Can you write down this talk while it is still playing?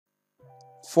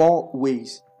4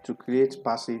 ways to create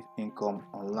passive income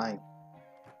online.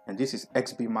 And this is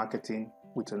XB Marketing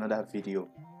with another video.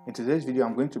 In today's video,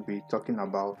 I'm going to be talking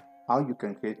about how you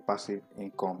can create passive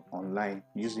income online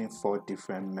using 4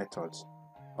 different methods.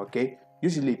 Okay,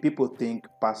 usually people think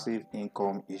passive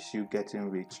income is you getting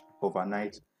rich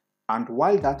overnight, and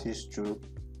while that is true,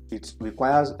 it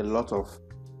requires a lot of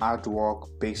hard work,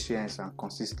 patience, and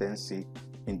consistency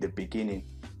in the beginning.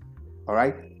 All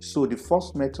right, so the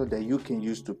first method that you can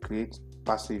use to create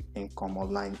passive income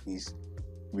online is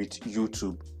with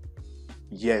YouTube.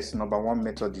 Yes, number one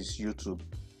method is YouTube,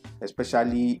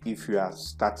 especially if you are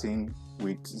starting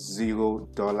with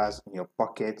 $0 in your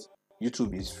pocket.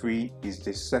 YouTube is free, is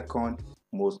the second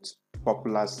most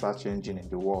popular search engine in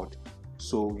the world.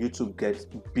 So YouTube gets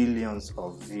billions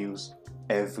of views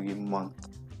every month.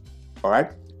 All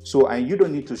right, so and you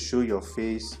don't need to show your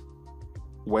face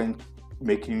when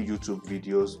making YouTube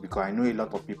videos, because I know a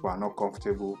lot of people are not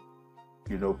comfortable,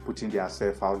 putting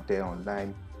themselves out there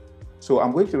online. So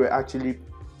I'm going to be actually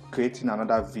creating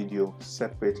another video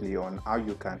separately on how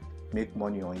you can make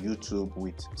money on YouTube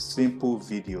with simple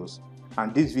videos.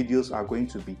 And these videos are going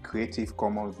to be Creative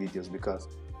Commons videos, because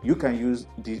you can use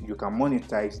this, you can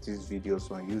monetize these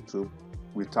videos on YouTube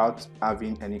without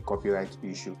having any copyright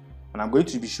issue. And I'm going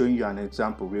to be showing you an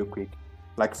example real quick.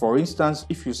 Like for instance,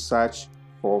 if you search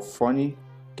for funny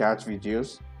cat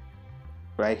videos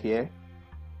right here,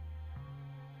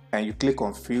 and you click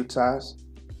on filters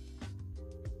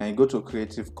and you go to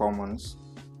Creative Commons,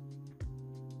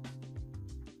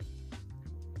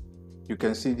 you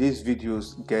can see these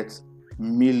videos get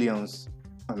millions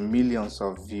and millions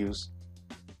of views,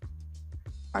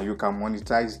 and you can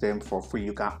monetize them for free.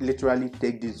 You can literally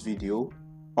take this video,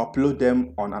 upload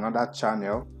them on another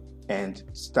channel, and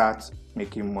start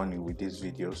making money with these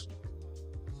videos.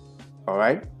 All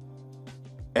right,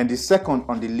 and the second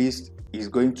on the list is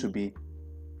going to be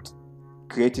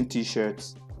creating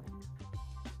t-shirts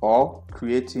or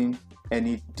creating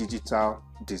any digital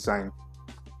design.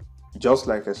 Just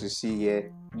like as you see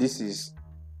here, this is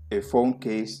a phone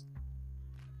case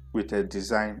with a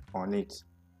design on it,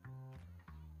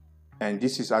 and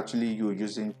this is actually you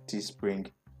using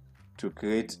Teespring to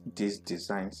create these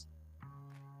designs.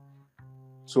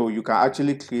 So you can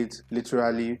actually create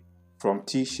literally from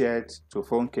t-shirts to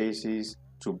phone cases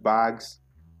to bags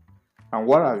and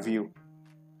what have you.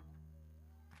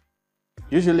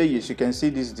 Usually, as you can see,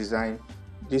 this design,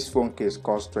 this phone case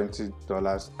costs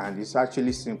 $20, and it's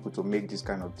actually simple to make this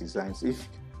kind of designs. If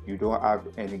you don't have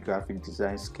any graphic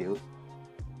design skill,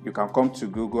 you can come to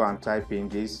Google and type in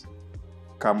this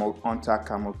Hunter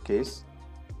camel case.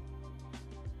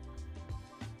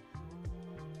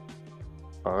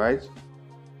 All right,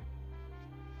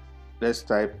 let's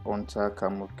type Hunter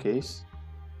camel case,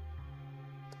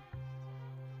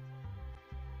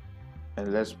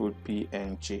 and let's put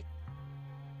PNG.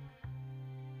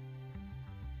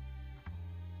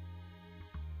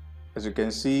 As you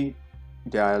can see,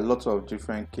 there are a lot of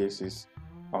different cases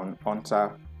on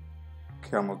Hunter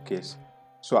camel case.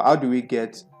 So how do we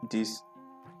get this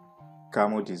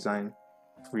camel design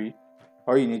free?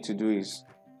 All you need to do is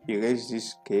erase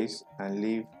this case and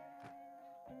leave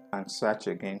and search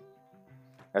again.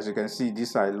 As you can see,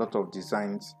 these are a lot of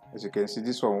designs. As you can see,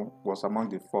 this one was among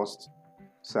the first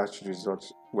search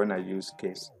results when I used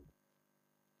case.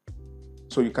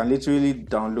 So you can literally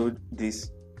download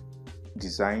this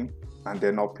design and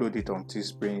then upload it on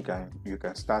Teespring, and you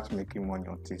can start making money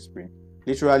on Teespring.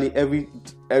 Literally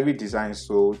every design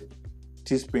sold,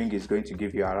 Teespring is going to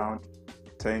give you around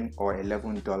 $10 or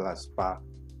 $11 per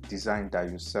design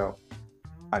that you sell,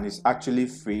 and it's actually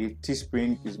free.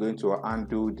 Teespring is going to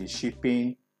handle the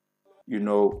shipping,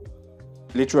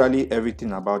 literally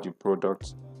everything about the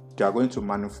product. They are going to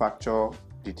manufacture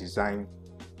the design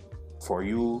for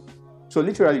you. So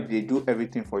literally they do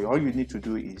everything for you. All you need to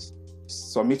do is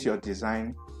submit your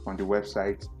design on the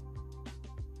website,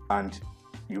 and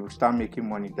you start making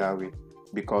money that way,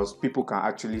 because people can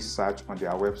actually search on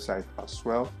their website as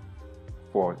well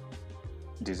for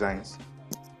designs.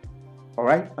 All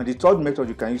right, and the third method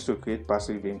you can use to create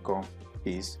passive income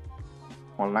is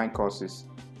online courses.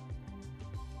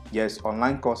 Yes,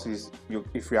 online courses.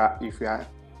 If you are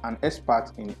an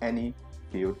expert in any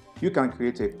field, you can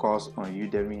create a course on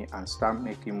Udemy and start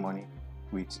making money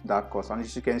with that course. And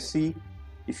as you can see,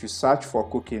 if you search for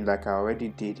cooking like I already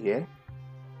did here,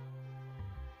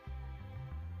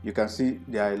 you can see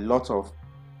there are a lot of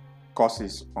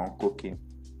courses on cooking,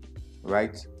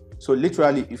 right? So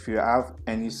literally, if you have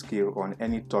any skill on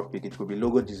any topic, it could be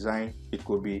logo design, it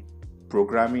could be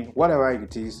programming, whatever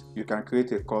it is, you can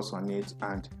create a course on it,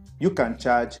 and you can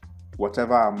charge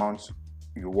whatever amount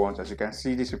you want. As you can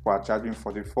see, these people are charging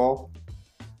 $44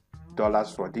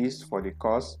 for this, for the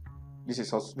course. This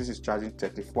is charging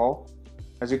 $34.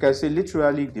 As you can see,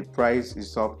 literally the price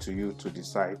is up to you to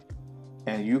decide.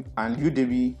 And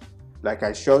Udemy, like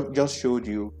I just showed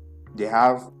you, they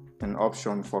have an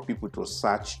option for people to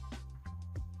search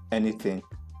anything.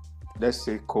 Let's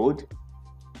say code.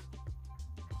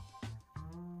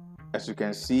 As you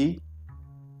can see,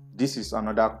 this is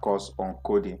another course on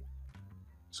coding.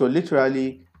 So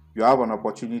literally, you have an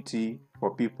opportunity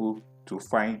for people to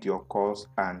find your course,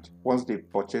 and once they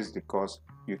purchase the course,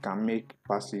 you can make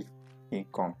passive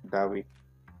income that way.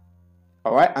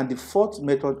 All right, and the fourth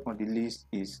method on the list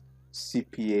is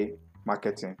CPA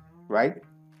marketing, right?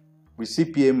 With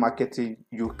CPA marketing,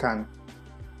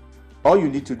 all you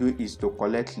need to do is to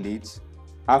collect leads,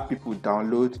 have people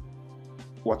download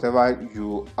whatever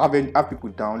you have people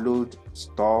download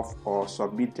stuff or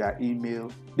submit their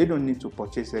email. They don't need to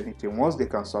purchase anything. Once they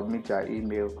can submit their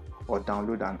email or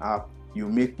download an app, you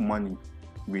make money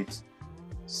with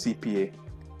CPA.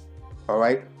 All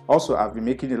right. Also, I've been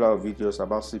making a lot of videos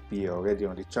about CPA already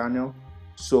on the channel.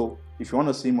 So if you want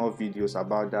to see more videos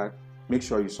about that, make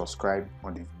sure you subscribe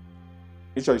to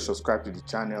the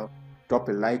channel. Drop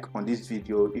a like on this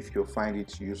video if you find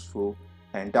it useful,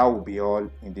 and that will be all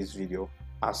in this video.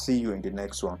 I'll see you in the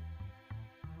next one.